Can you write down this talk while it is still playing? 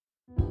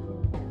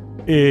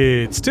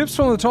It's Tips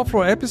from the Top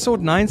Floor, episode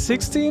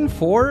 916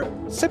 for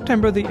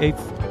September the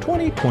 8th,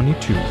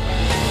 2022.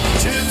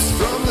 Tips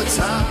from the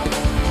top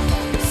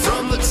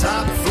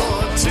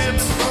floor,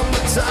 tips from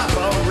the top,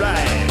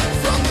 alright,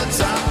 from the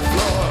top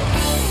floor.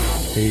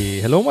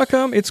 Hey, hello,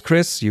 welcome, it's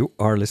Chris. You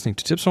are listening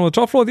to Tips from the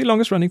Top Floor, the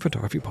longest running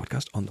photography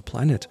podcast on the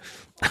planet.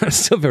 I'm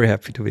still very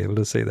happy to be able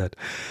to say that.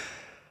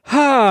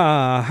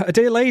 A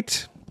day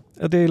late.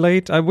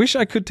 I wish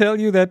I could tell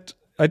you that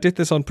I did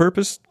this on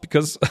purpose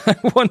because I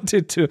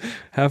wanted to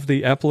have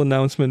the Apple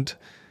announcement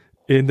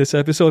in this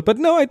episode. But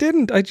no, I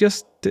didn't. I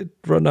just did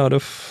run out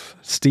of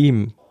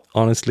steam,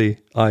 honestly.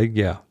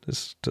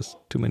 There's just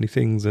too many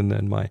things. And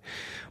then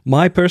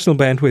my personal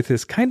bandwidth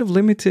is kind of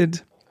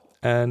limited.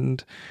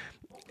 And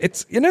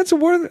it's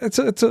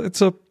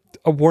a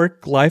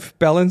work-life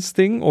balance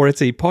thing, or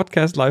it's a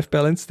podcast life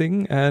balance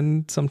thing.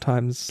 And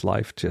sometimes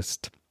life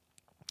just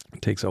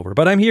takes over.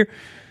 But I'm here.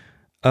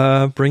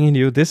 Bringing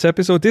you this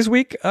episode this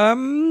week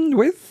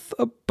with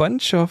a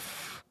bunch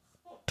of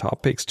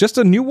topics. Just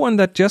a new one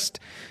that just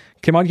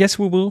came out. Yes,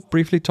 we will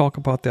briefly talk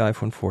about the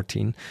iPhone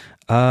 14.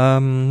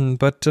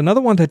 But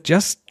another one that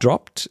just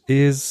dropped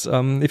is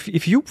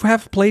if you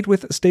have played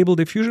with Stable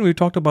Diffusion, we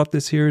talked about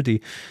this here,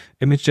 the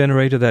image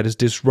generator that is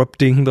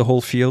disrupting the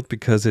whole field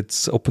because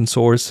it's open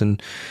source and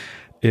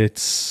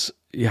it's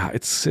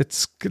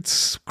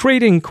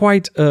creating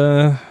quite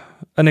an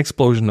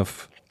explosion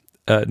of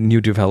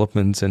new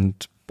developments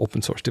and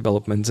open source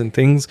developments and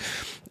things,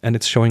 and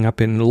it's showing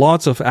up in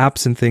lots of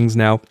apps and things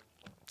now.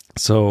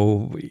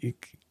 So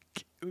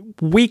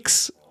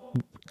weeks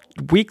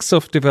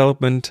of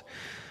development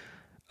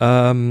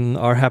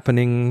are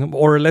happening,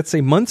 or let's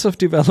say months of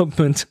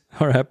development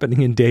are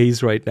happening in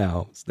days right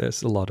now. So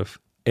there's a lot of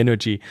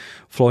energy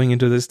flowing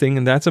into this thing,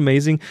 and that's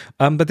amazing.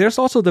 But there's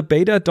also the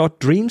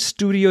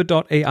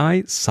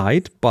beta.dreamstudio.ai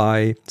site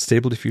by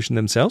Stable Diffusion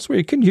themselves, where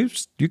you can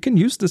use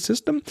the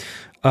system.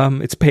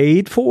 It's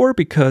paid for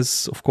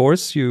because, of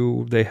course,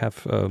 they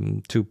have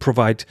to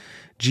provide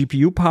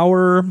GPU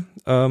power,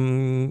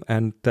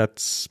 and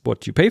that's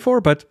what you pay for.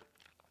 But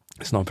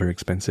it's not very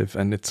expensive,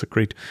 and it's a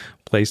great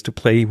place to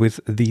play with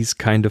these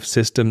kind of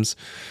systems.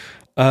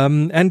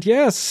 And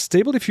yes,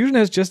 Stable Diffusion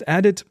has just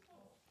added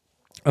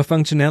a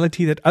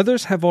functionality that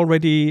others have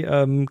already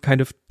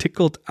kind of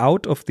tickled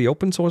out of the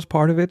open source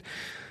part of it.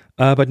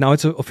 But now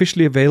it's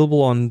officially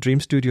available on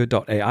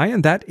dreamstudio.ai,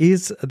 and that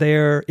is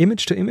their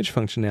image-to-image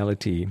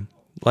functionality.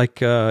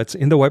 Like it's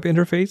in the web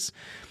interface.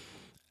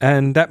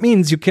 And that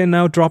means you can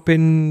now drop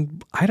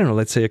in,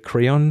 let's say a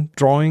crayon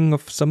drawing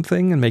of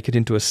something and make it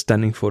into a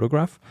stunning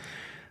photograph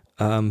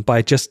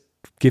by just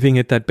giving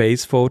it that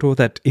base photo,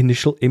 that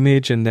initial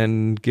image, and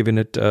then giving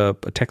it a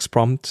text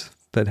prompt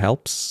that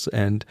helps.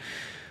 And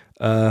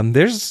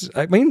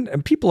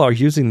people are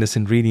using this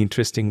in really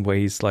interesting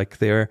ways. Like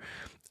for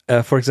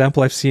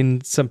example, I've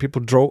seen some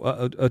people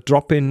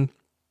drop in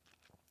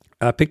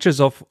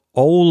pictures of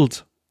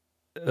old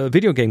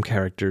video game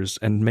characters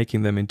and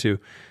making them into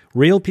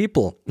real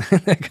people,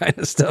 that kind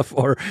of stuff,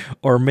 or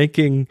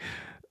making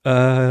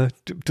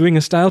doing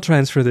a style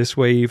transfer this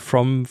way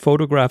from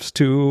photographs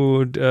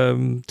to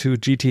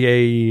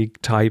GTA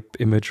type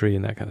imagery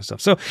and that kind of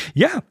stuff. So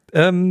yeah,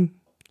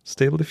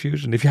 Stable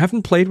Diffusion. If you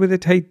haven't played with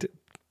it, hey,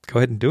 go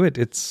ahead and do it.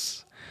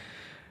 It's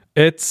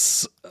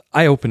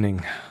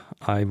eye-opening,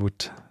 I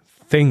would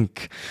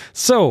think.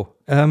 So,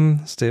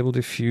 Stable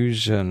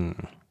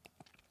Diffusion.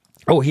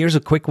 Oh, here's a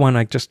quick one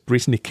I just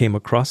recently came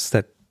across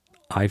that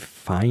I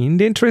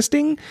find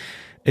interesting.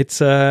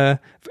 It's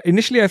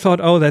initially I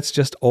thought, oh, that's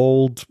just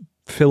old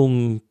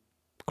film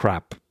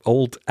crap,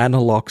 old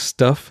analog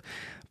stuff.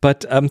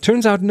 But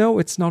turns out, no,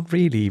 it's not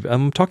really.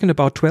 I'm talking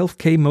about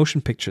 12K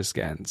motion picture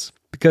scans,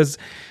 because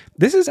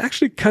this is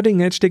actually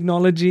cutting-edge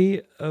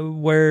technology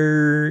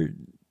where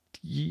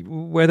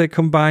they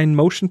combine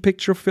motion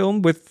picture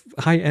film with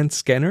high-end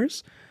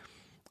scanners.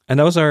 And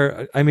those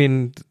are,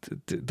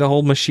 the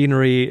whole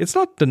machinery, it's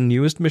not the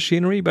newest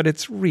machinery, but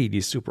it's really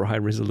super high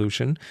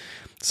resolution.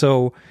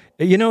 So,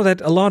 you know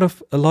that a lot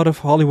of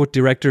Hollywood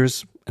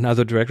directors and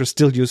other directors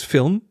still use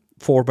film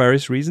for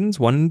various reasons,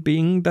 one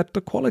being that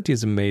the quality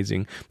is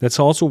amazing. That's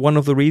also one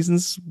of the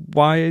reasons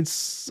why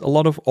a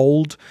lot of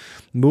old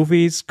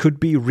movies could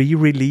be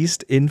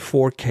re-released in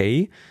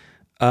 4K,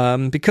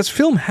 because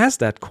film has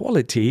that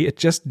quality. It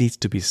just needs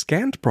to be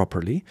scanned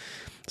properly.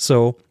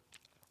 So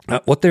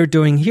what they're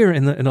doing here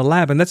in a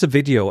lab, and that's a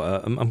video,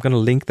 I'm going to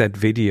link that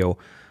video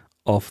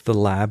of the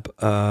lab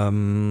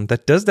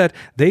that does that.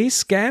 They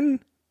scan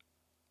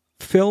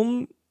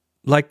film,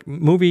 like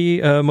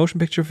movie motion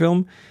picture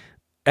film,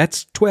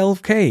 at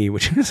 12K,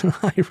 which is a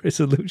high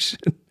resolution.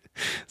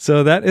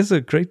 So that is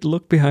a great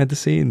look behind the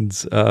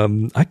scenes.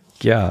 I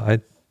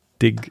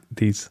dig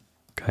these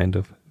kind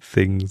of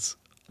things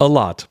a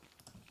lot.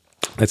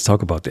 Let's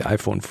talk about the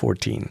iPhone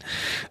 14.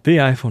 The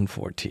iPhone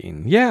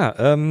 14. Yeah,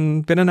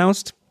 been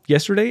announced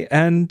yesterday,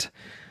 and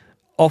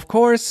of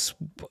course,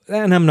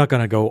 and I'm not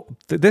gonna go.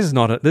 This is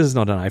not an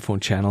iPhone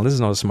channel. This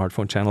is not a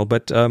smartphone channel.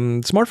 But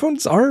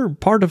smartphones are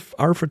part of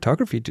our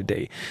photography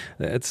today.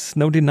 It's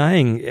no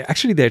denying.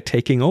 Actually, they're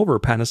taking over.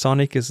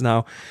 Panasonic is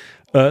now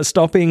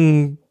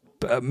stopping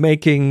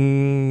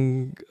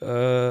making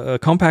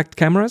compact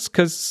cameras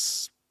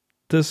because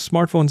the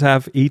smartphones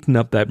have eaten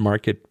up that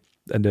market,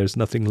 and there's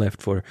nothing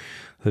left for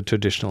the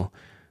traditional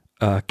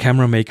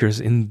camera makers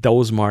in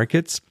those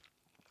markets.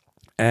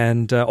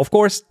 And of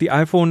course, the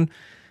iPhone.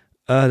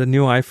 The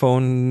new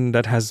iPhone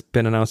that has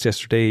been announced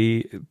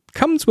yesterday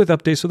comes with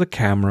updates for the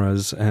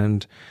cameras,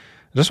 and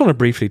I just want to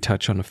briefly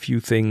touch on a few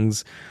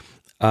things.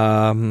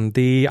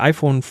 The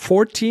iPhone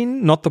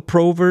 14, not the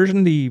Pro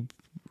version, the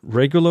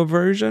regular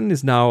version,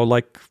 is now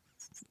like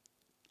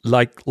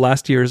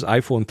last year's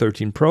iPhone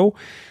 13 Pro.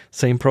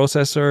 Same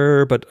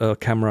processor, but a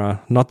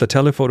camera, not the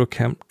telephoto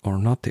cam or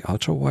not the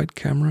ultra wide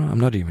camera. I'm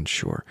not even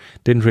sure.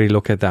 Didn't really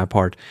look at that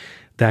part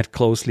that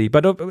closely.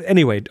 But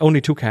anyway,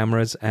 only 2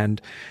 cameras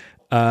and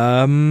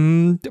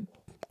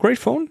great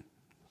phones.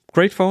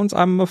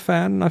 I'm a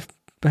fan. I've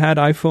had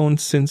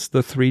iPhones since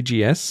the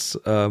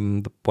 3GS,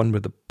 the one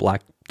with the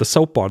black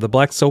soap bar,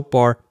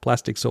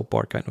 plastic soap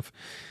bar kind of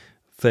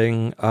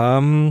thing.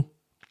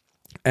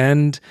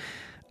 And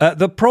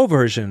the Pro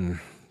version,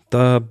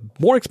 the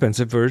more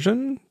expensive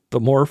version, the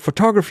more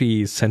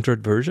photography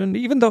centered version.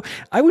 Even though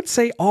I would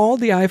say all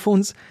the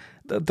iPhones,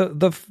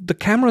 the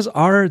cameras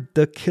are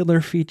the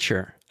killer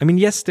feature. I mean,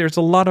 yes, there's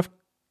a lot of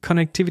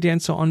connectivity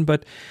and so on,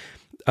 but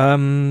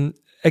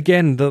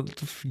again,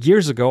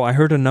 years ago, I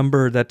heard a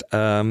number that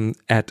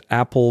at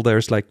Apple,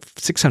 there's like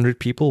 600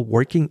 people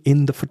working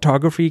in the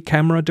photography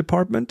camera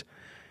department.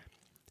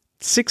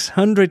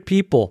 600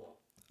 people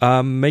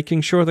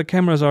making sure the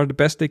cameras are the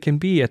best they can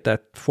be at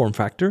that form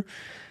factor.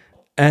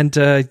 And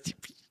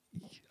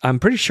I'm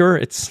pretty sure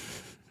it's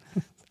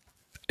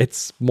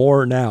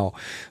more now.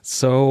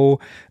 So,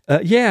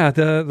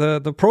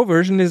 the Pro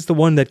version is the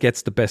one that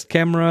gets the best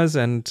cameras,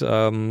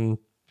 and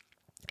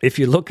if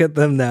you look at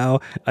them now,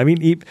 I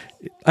mean,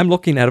 I'm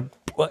looking at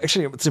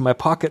actually, it's in my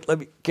pocket. Let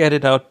me get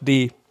it out.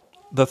 The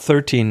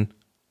 13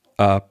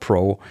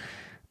 Pro,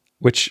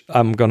 which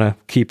I'm gonna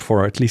keep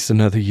for at least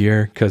another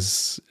year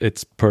because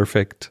it's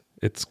perfect.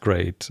 It's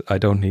great. I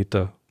don't need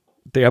the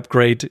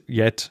upgrade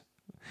yet.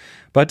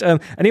 But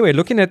anyway,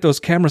 looking at those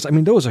cameras, I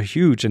mean, those are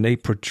huge and they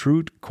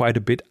protrude quite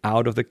a bit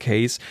out of the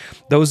case.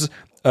 Those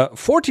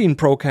 14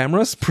 Pro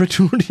cameras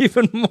protrude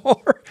even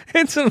more.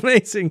 It's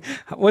amazing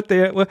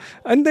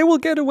and they will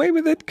get away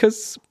with it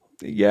because,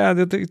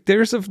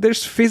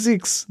 there's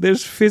physics.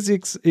 There's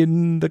physics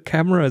in the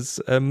cameras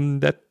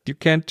that you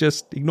can't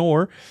just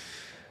ignore.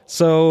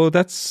 So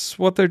that's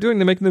what they're doing.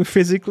 They're making them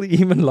physically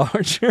even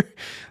larger.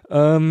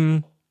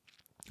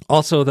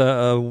 Also,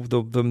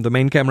 the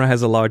main camera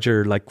has a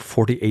larger, like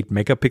 48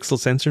 megapixel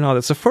sensor now.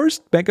 That's the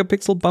first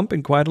megapixel bump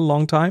in quite a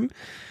long time.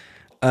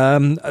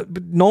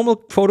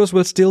 Normal photos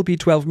will still be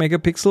 12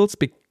 megapixels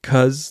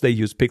because they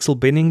use pixel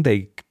binning.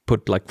 They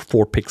put like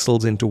 4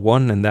 pixels into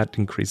one, and that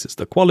increases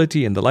the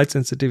quality and the light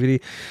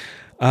sensitivity.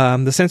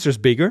 The sensor is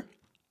bigger,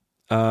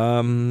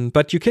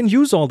 but you can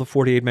use all the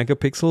 48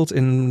 megapixels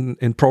in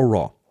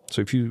ProRAW.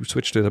 So if you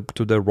switch to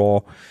the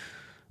RAW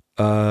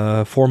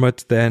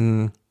format,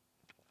 then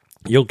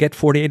you'll get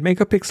 48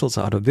 megapixels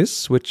out of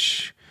this,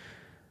 which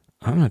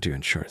I'm not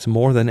even sure. It's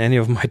more than any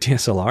of my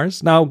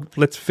DSLRs. Now,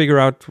 let's figure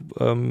out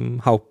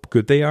how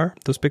good they are,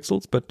 those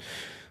pixels. But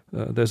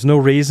there's no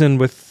reason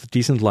with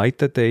decent light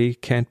that they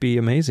can't be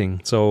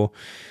amazing. So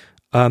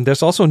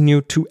there's also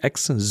new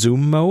 2x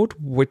zoom mode,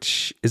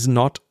 which is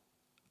not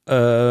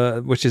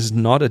a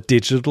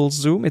digital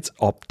zoom. It's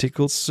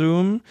optical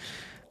zoom.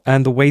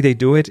 And the way they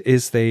do it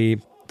is they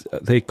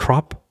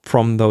crop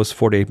from those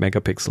 48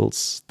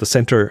 megapixels the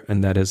center,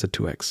 and that is a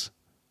 2x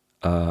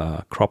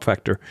crop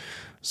factor.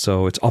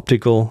 So it's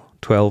optical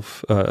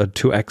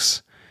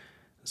 2x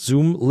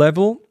zoom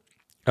level.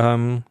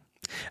 And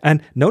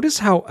notice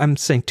how I'm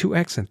saying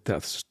 2x and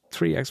that's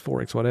 3x,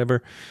 4x,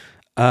 whatever.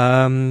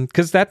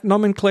 Because that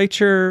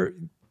nomenclature,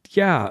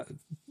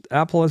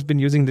 Apple has been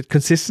using it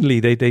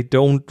consistently. They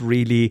don't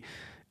really,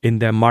 in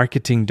their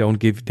marketing, don't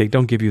give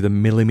you the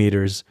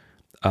millimeters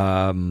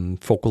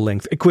focal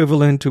length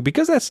equivalent to,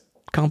 because that's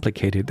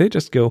complicated. They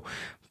just go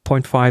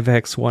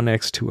 0.5x,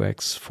 1x,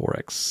 2x,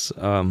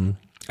 4x.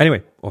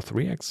 Anyway, or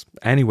 3x.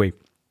 Anyway,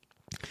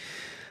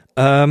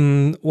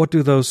 what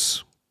do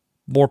those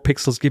more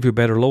pixels give you?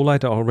 Better low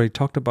light? I already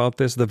talked about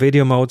this. The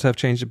video modes have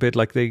changed a bit.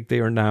 Like they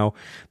now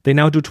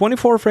do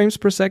 24 frames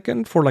per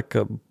second for like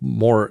a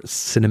more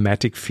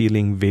cinematic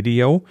feeling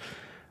video.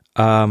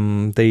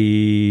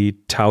 They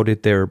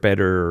touted their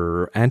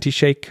better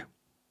anti-shake.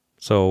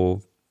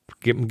 So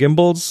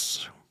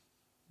gimbals,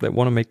 they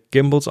want to make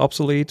gimbals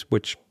obsolete,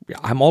 which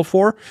I'm all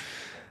for.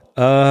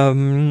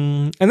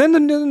 And then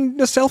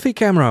the selfie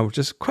camera, which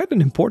is quite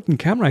an important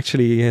camera,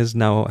 actually, has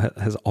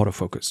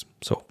autofocus.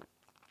 So,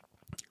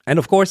 and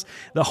of course,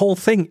 the whole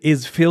thing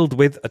is filled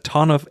with a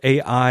ton of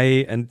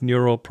AI and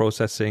neural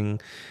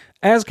processing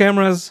as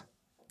cameras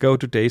go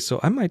today. So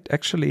I might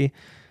actually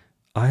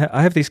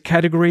I have these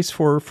categories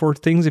for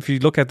things. If you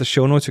look at the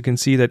show notes, you can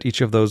see that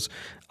each of those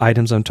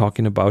items I'm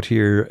talking about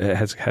here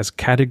has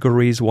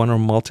categories, one or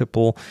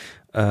multiple.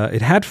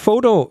 It had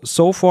photo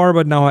so far,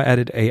 but now I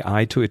added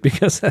AI to it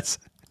because the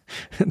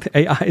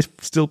AI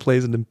still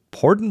plays an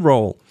important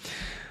role.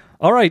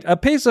 All right, a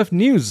piece of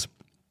news.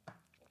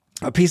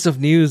 That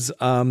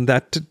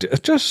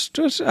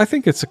just I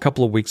think it's a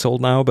couple of weeks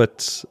old now,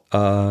 but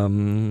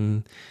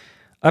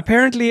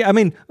apparently, I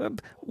mean,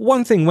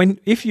 one thing,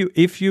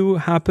 if you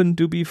happen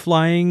to be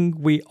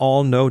flying, we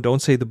all know,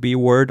 don't say the B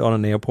word on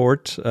an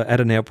airport, at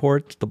an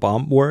airport, the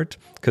bomb word,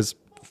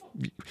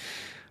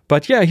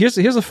 but yeah, here's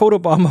a photo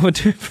bomb of a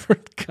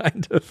different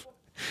kind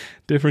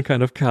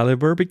of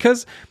caliber,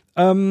 because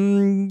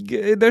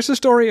there's a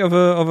story of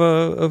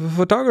a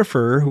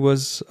photographer who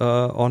was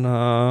on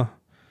a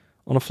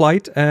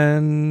flight,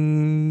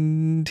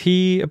 and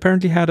he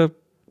apparently had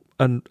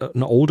an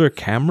older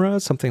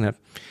camera, something that,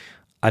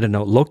 I don't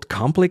know, looked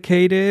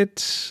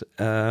complicated,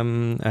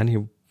 and he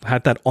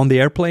had that on the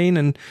airplane,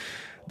 and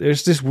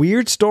there's this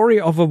weird story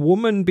of a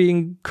woman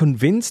being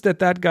convinced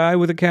that guy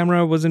with a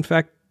camera was in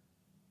fact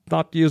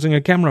not using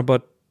a camera,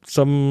 but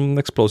some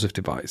explosive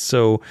device.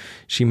 So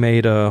she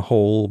made a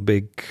whole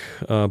big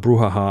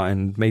brouhaha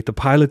and made the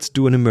pilots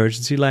do an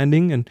emergency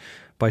landing, and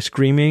by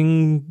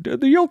screaming,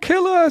 "You'll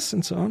kill us,"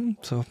 and so on.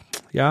 So,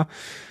 yeah.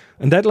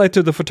 And that led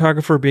to the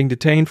photographer being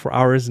detained for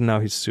hours, and now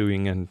he's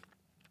suing. And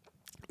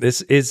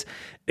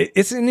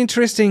it's an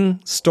interesting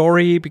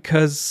story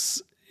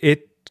because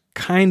it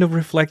kind of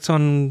reflects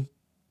on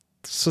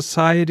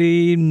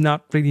society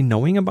not really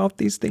knowing about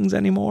these things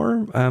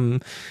anymore.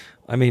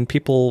 I mean,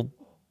 people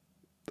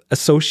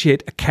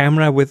associate a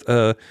camera with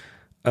a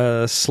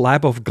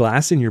slab of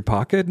glass in your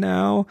pocket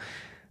now,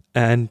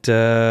 and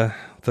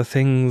the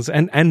things,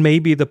 and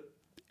maybe the,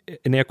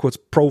 in air quotes,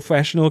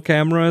 professional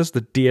cameras,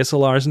 the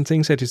DSLRs and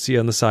things that you see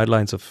on the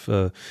sidelines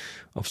of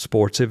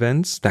sports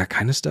events, that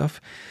kind of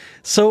stuff.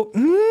 So,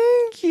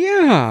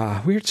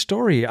 yeah, weird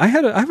story. I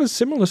have a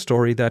similar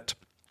story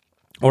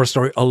or a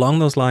story along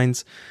those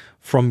lines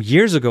from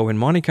years ago when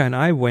Monica and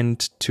I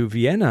went to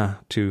Vienna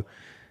to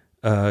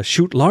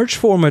shoot large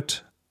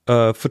format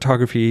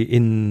photography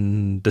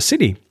in the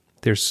city.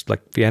 There's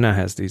Vienna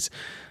has these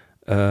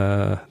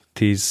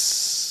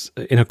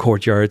inner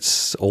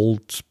courtyards,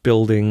 old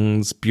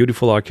buildings,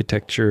 beautiful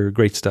architecture,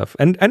 great stuff.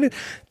 And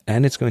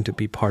it's going to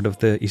be part of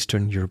the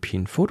Eastern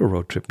European photo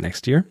road trip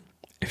next year.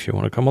 If you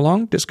want to come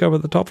along,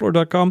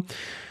 discoverthetopfloor.com.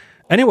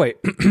 Anyway,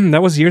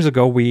 that was years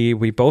ago.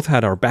 We both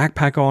had our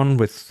backpack on,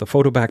 with the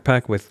photo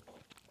backpack with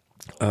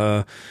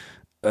the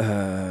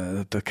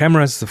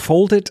cameras, the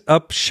folded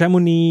up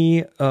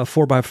Chamonix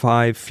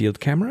 4x5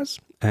 field cameras,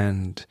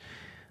 and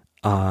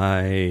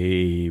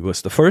I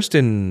was the first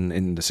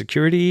in the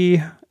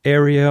security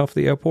area of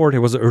the airport. It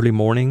was early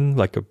morning,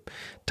 like a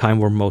time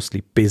where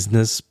mostly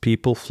business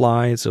people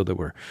fly. So there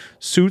were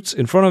suits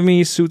in front of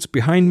me, suits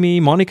behind me,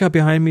 Monica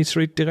behind me,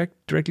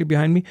 directly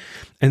behind me.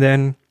 And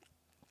then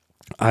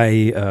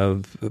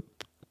I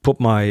put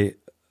my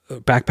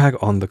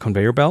backpack on the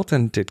conveyor belt,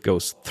 and it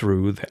goes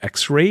through the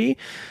X-ray.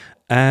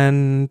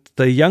 And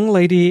the young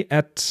lady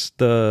at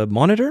the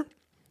monitor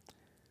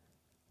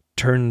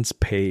turns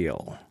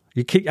pale.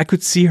 I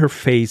could see her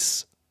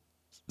face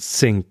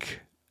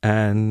sink,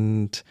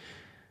 and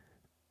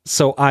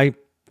so I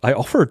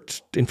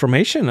offered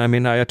information. I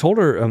mean, I told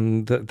her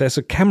that there's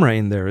a camera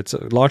in there. It's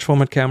a large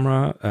format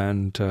camera,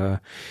 and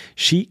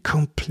she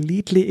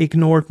completely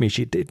ignored me.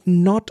 She did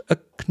not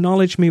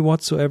acknowledge me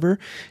whatsoever.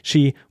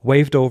 She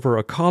waved over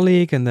a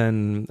colleague, and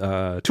then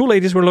two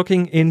ladies were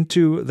looking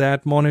into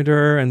that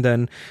monitor, and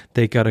then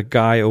they got a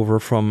guy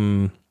over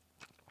from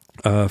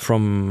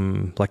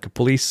like a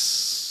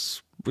police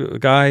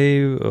guy,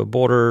 a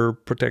border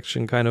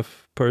protection kind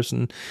of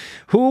person,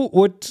 who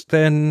would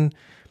then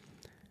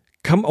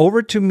come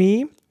over to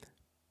me,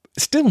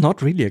 still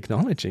not really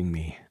acknowledging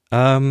me,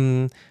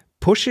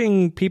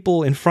 pushing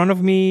people in front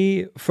of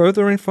me,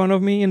 further in front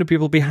of me, and the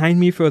people behind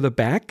me further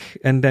back,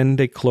 and then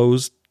they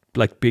closed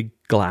like big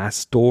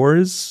glass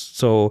doors.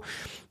 So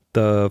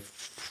the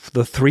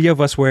three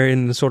of us were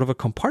in sort of a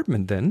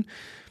compartment then,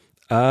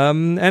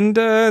 and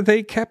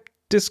they kept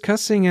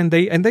discussing, and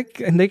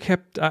they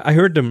kept, I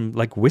heard them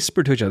like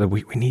whisper to each other,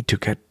 we need to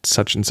get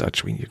such and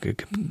such, we need to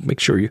make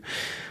sure you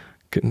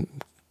can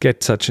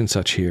get such and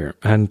such here.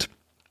 And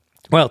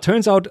well,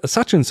 turns out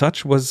such and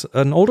such was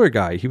an older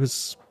guy. He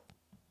was,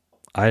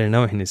 I don't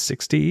know, in his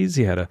 60s.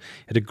 He had a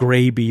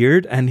gray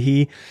beard, and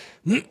he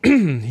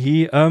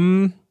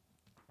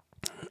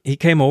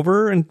came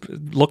over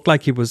and looked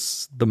like he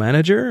was the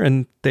manager,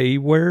 and they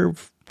were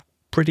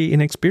pretty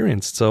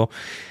inexperienced. So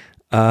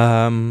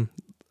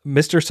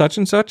Mr. Such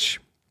and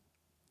Such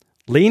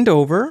leaned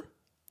over,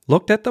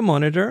 looked at the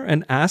monitor,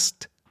 and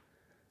asked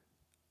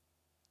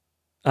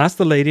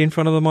the lady in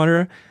front of the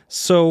monitor,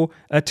 so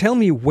tell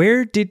me,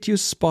 where did you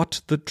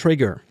spot the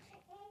trigger?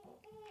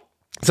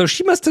 So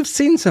she must have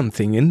seen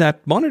something in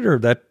that monitor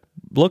that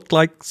looked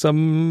like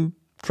some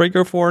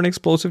trigger for an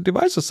explosive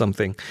device or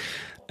something.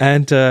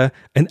 And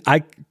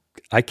I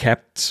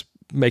kept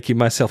making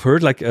myself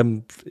heard. Like,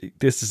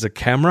 this is a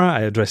camera.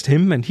 I addressed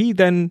him, and he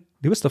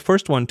was the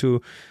first one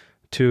to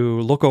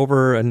look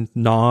over and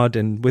nod,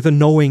 and with a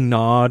knowing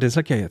nod, it's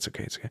like, yeah, it's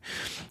okay.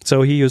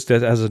 So he used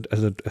that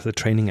as a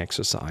training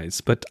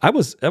exercise. But I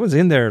was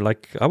in there,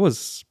 like I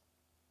was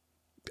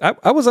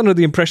under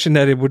the impression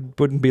that it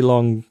wouldn't be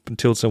long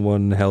until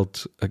someone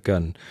held a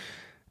gun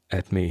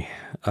at me.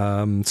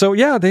 So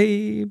yeah,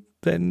 they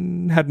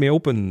then had me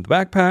open the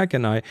backpack,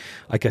 and I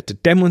get to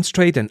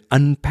demonstrate and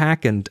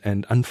unpack and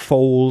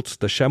unfold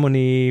the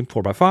Chamonix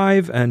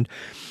 4x5,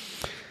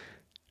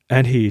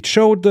 and he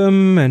showed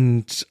them,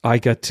 and I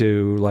got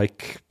to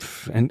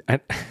and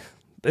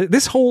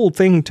this whole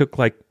thing took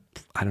like,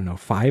 I don't know,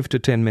 5 to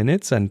 10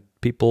 minutes, and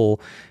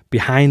people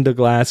behind the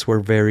glass were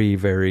very,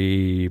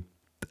 very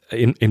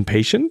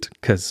impatient,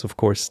 because of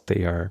course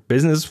they are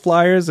business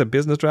flyers and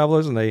business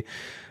travelers, and they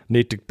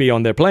need to be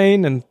on their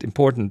plane and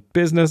important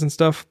business and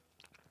stuff.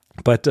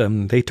 But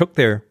they took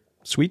their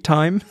sweet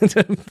time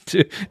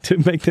to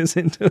make this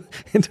into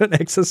an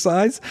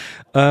exercise.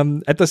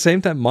 At the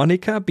same time,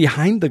 Monica,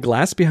 behind the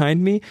glass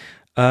behind me,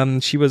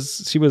 she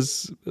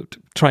was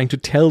trying to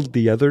tell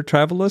the other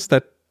travelers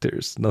that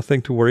there's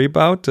nothing to worry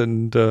about,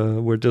 and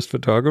we're just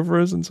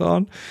photographers and so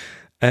on.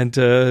 And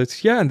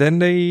and then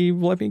they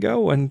let me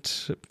go, and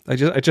I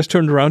just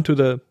turned around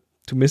to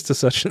Mr.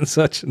 Such and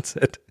Such and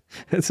said,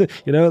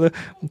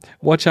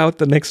 watch out,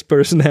 the next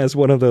person has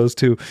one of those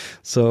too.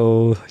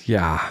 So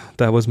yeah,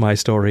 that was my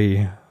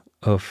story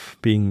of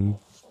being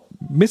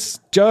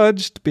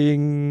misjudged,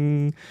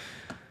 I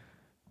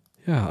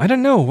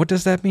don't know. What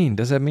does that mean?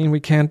 Does that mean we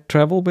can't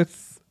travel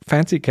with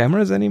fancy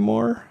cameras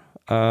anymore?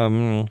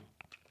 Maybe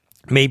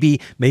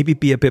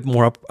be a bit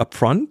more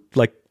upfront,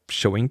 like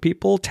showing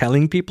people,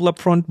 telling people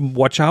upfront,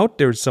 watch out,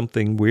 there's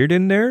something weird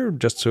in there,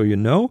 just so you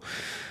know.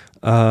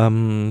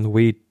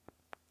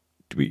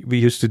 We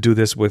used to do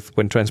this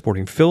when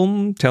transporting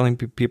film, telling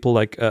people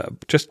like,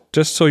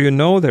 just so you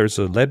know, there's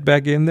a lead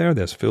bag in there,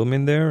 there's film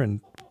in there, and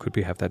could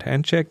we have that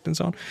hand checked and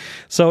so on.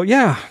 So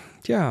yeah.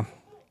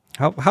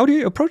 How do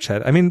you approach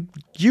that? I mean,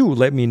 you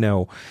let me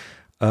know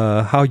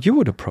how you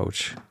would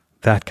approach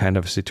that kind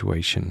of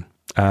situation.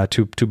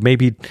 To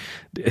maybe,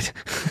 I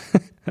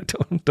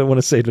don't want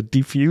to say to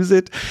defuse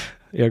it,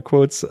 air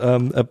quotes,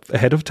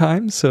 ahead of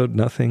time, so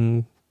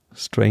nothing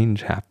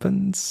strange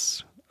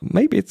happens.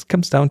 Maybe it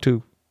comes down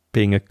to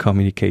being a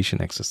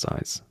communication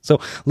exercise. So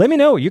let me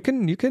know. You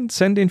can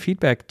send in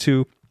feedback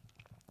to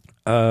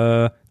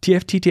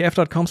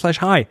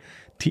tfttf.com/hi,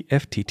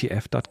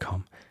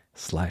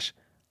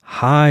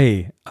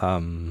 tfttf.com/hi.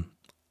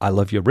 I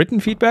love your written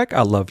feedback.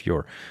 I love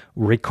your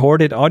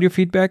recorded audio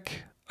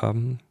feedback.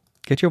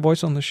 Get your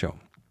voice on the show.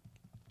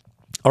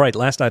 All right,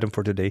 last item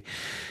for today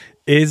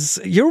is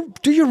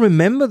do you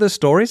remember the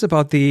stories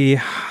about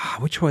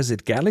which was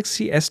it,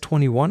 Galaxy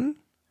S21?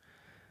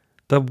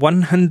 The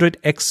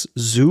 100x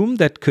zoom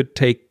that could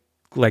take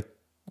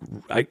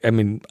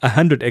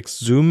 100x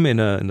zoom in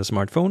a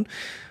smartphone,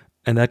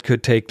 and that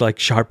could take like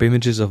sharp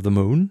images of the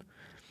moon.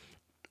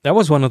 That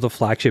was one of the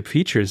flagship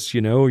features.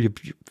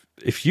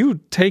 If you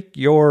take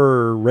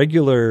your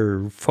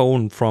regular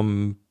phone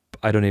from,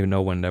 I don't even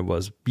know when that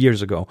was,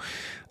 years ago,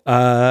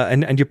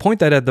 and you point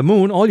that at the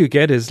moon, all you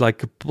get is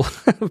like a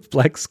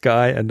black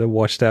sky and a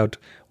washed out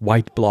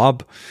white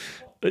blob.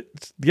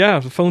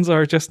 The phones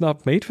are just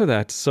not made for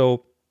that.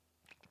 So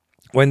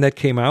when that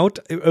came out,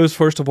 it was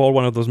first of all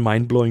one of those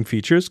mind-blowing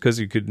features, because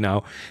you could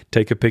now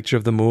take a picture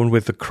of the moon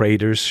with the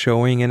craters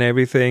showing and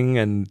everything.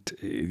 And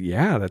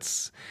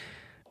it's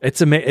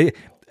amazing.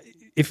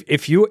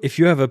 If you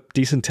have a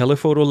decent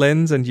telephoto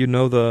lens and you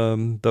know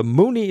the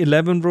Mooney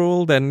 11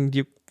 rule, then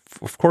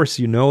of course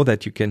you know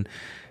that you can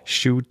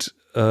shoot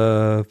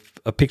a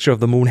picture of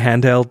the moon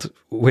handheld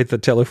with a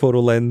telephoto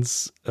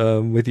lens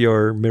with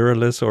your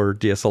mirrorless or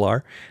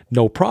DSLR.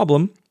 No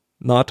problem.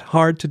 Not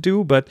hard to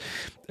do, but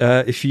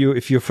if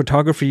your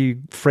photography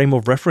frame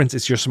of reference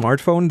is your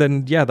smartphone,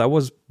 then that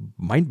was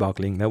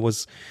mind-boggling. That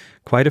was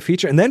quite a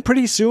feature. And then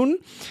pretty soon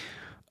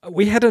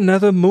we had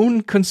another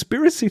moon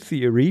conspiracy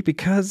theory,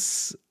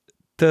 because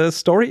the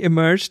story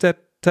emerged that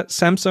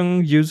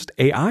Samsung used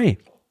AI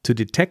to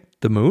detect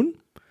the moon,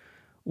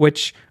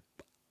 which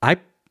I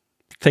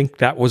think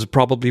that was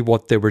probably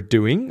what they were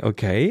doing.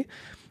 Okay.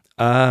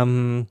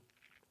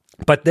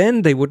 But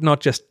then they would not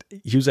just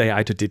use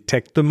AI to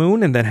detect the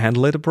moon and then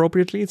handle it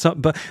appropriately. So,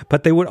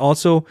 but they would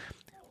also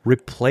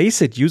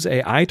use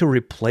AI to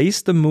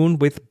replace the moon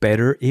with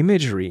better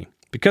imagery,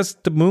 because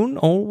the moon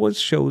always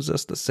shows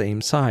us the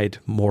same side,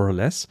 more or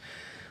less.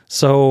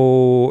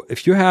 So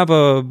if you have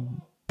a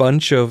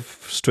bunch of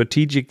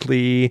strategic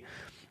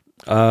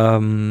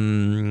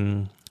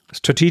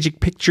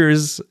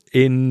pictures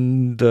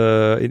in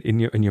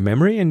your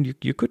memory, and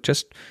you could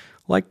just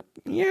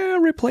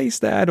replace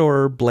that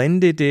or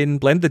blend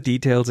the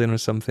details in or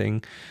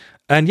something.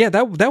 And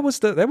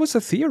that was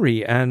a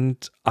theory,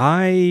 and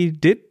I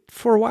did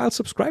for a while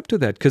subscribe to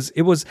that, because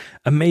it was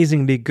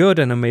amazingly good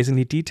and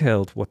amazingly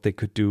detailed what they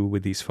could do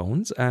with these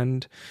phones.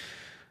 And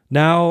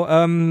Now,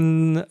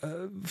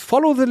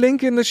 follow the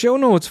link in the show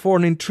notes for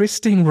an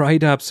interesting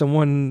write-up.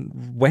 Someone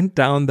went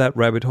down that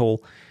rabbit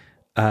hole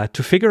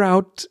to figure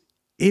out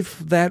if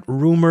that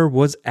rumor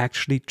was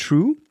actually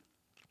true.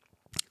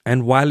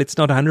 And while it's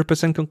not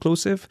 100%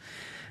 conclusive,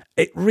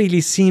 it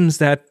really seems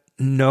that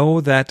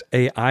that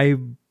AI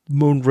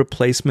moon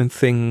replacement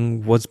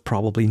thing was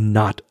probably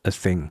not a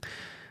thing.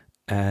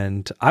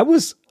 And I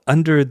was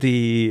under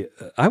the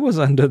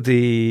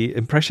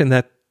impression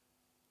that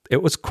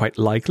it was quite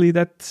likely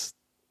that's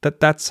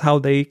how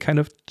they kind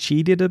of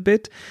cheated a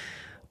bit.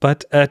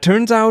 But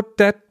turns out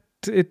that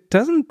it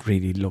doesn't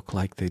really look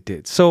like they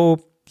did.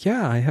 So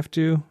yeah, I have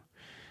to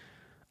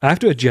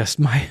adjust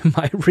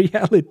my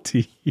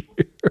reality here.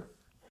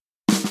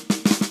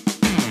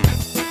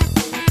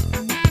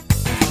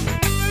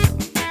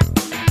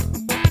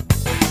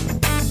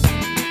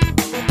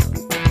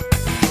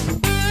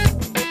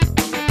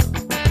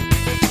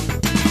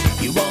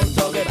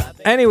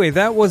 Anyway,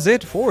 that was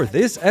it for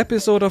this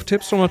episode of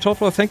Tips from a Top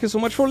Floor. Thank you so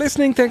much for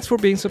listening. Thanks for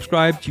being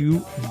subscribed.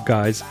 You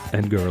guys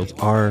and girls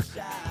are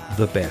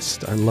the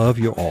best. I love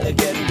you all.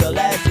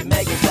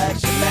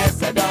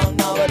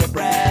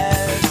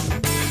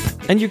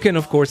 And you can,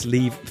 of course,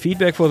 leave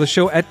feedback for the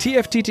show at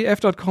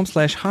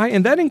tfttf.com/hi,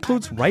 and that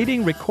includes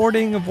writing,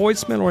 recording a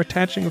voicemail, or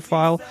attaching a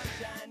file,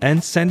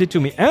 and send it to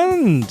me.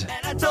 And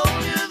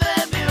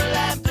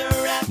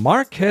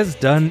Mark has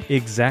done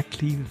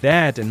exactly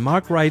that. And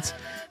Mark writes,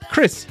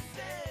 Chris,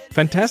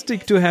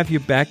 fantastic to have you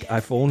back.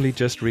 I've only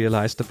just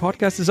realized the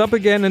podcast is up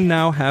again and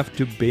now have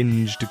to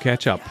binge to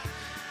catch up.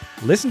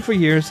 Listened for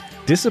years,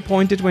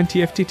 disappointed when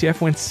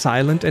TFTTF went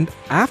silent, and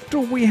after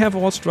we have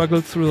all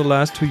struggled through the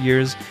last 2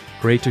 years,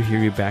 great to hear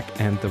you back,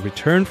 and the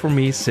return for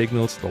me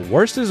signals the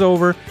worst is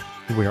over.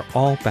 We're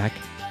all back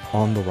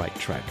on the right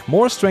track.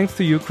 More strength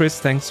to you, Chris.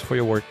 Thanks for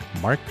your work.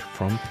 Mark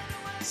from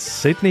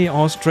Sydney,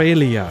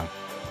 Australia.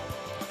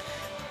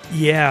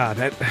 Yeah,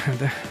 that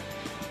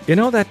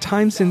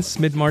time since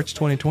mid-March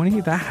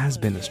 2020, that has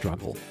been a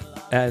struggle.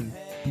 And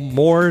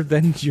more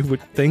than you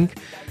would think.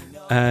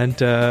 And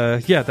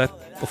that,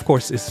 of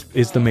course,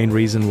 is the main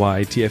reason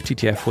why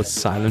TFTTF was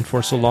silent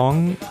for so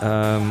long.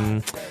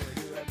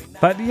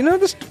 But,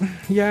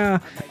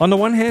 on the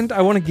one hand,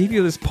 I want to give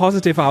you this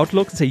positive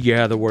outlook and say,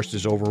 yeah, the worst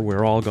is over.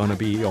 We're all going to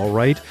be all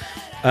right.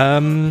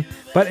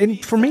 But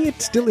for me,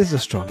 it still is a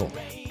struggle.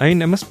 I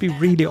mean, I must be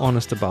really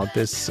honest about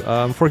this.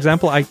 For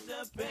example, at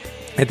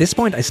this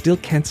point, I still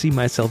can't see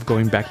myself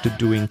going back to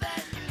doing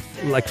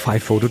like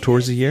 5 photo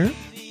tours a year.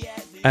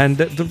 And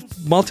the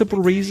multiple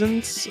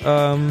reasons.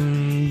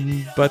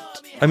 But,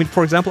 I mean,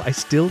 for example, I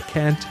still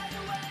can't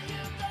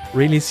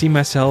really see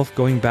myself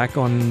going back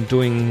on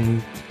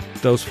doing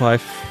those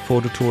 5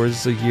 photo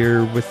tours a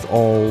year with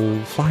all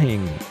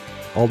flying,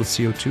 all the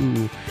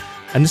CO2.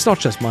 And it's not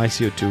just my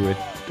CO2, it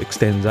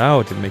extends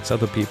out. It makes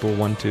other people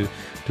want to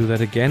do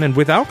that again. And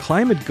with our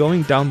climate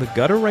going down the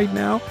gutter right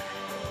now,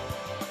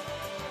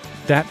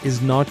 that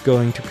is not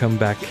going to come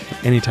back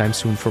anytime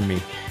soon for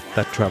me,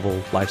 that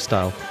travel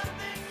lifestyle,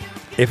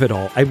 if at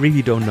all. I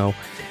really don't know.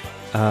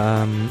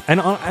 And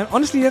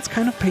honestly, that's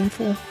kind of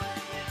painful,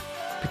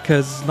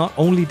 because not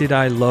only did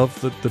I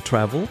love the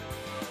travel,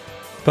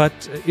 but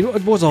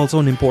it was also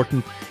an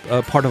important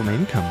part of my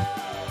income,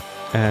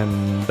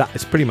 and that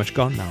is pretty much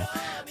gone now.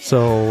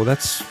 So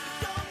that's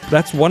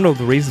one of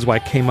the reasons why I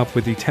came up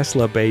with the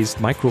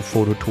Tesla-based micro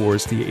photo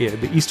tours,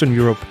 the Eastern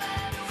Europe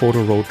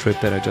photo road trip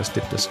that I just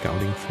did the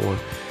scouting for.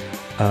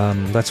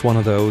 That's one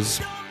of those.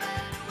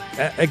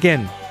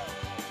 Again,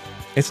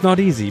 it's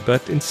not easy,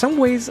 but in some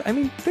ways, I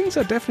mean, things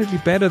are definitely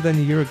better than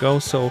a year ago.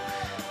 So,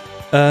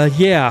 I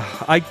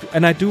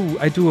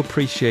do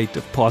appreciate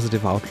a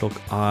positive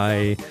outlook.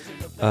 I'm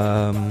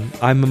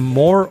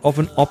more of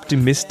an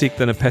optimistic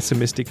than a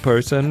pessimistic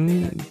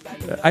person.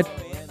 I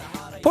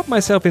put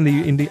myself in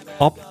the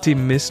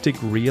optimistic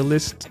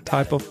realist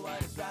type of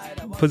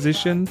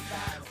position,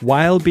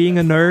 while being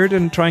a nerd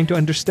and trying to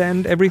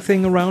understand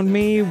everything around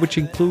me, which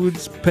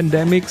includes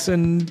pandemics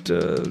and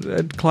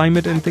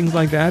climate and things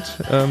like that,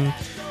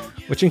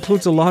 which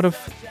includes a lot of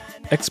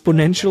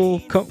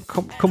exponential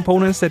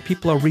components that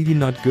people are really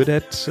not good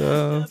at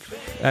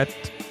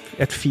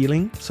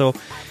feeling. So,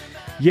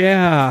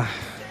 yeah,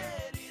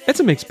 it's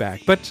a mixed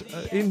bag. But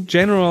in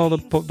general,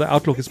 the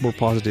outlook is more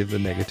positive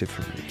than negative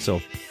for me.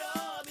 So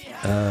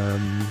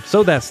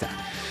that's that.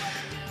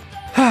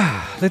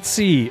 Let's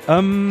see.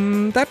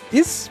 That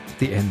is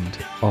the end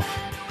of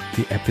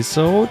the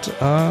episode.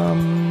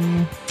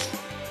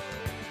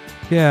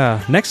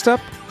 Next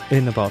up,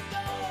 in about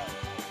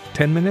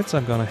 10 minutes,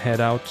 I'm gonna head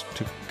out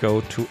to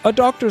go to a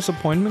doctor's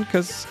appointment,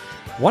 because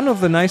one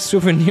of the nice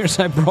souvenirs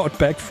I brought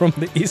back from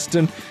the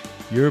Eastern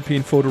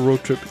European photo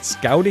road trip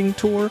scouting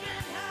tour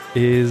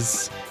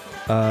is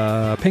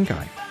pink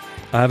eye.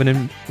 I have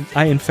an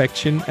eye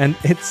infection, and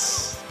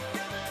it's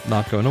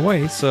not going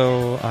away,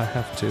 so I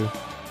have to...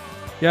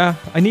 Yeah,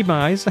 I need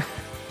my eyes.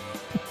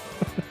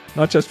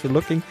 Not just for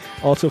looking,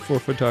 also for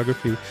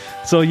photography.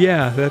 So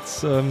yeah,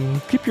 that's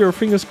keep your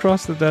fingers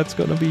crossed that that's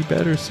gonna be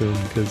better soon,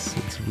 because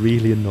it's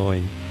really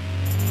annoying.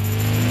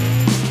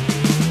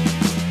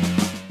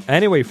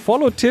 Anyway,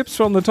 follow Tips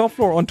from the Top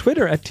Floor on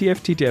Twitter at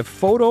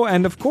TFTTFphoto.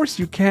 And of course,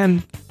 you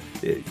can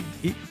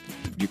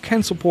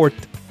support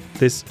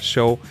this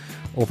show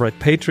over at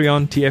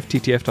Patreon,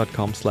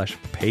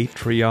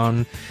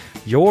 tfttf.com/Patreon.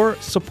 Your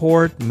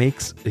support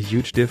makes a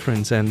huge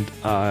difference, and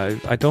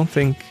I don't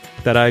think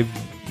that I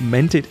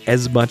meant it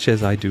as much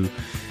as I do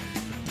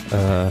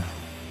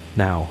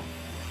now.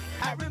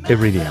 It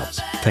really helps.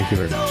 Thank you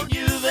very much.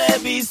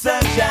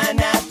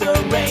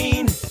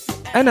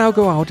 And now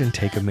go out and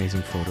take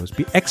amazing photos.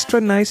 Be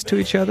extra nice to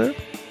each other.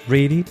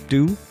 Really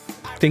do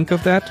think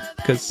of that,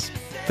 because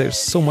there's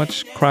so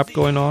much crap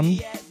going on.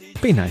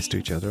 Be nice to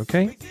each other,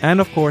 okay?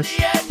 And of course,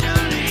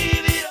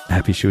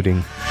 happy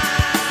shooting.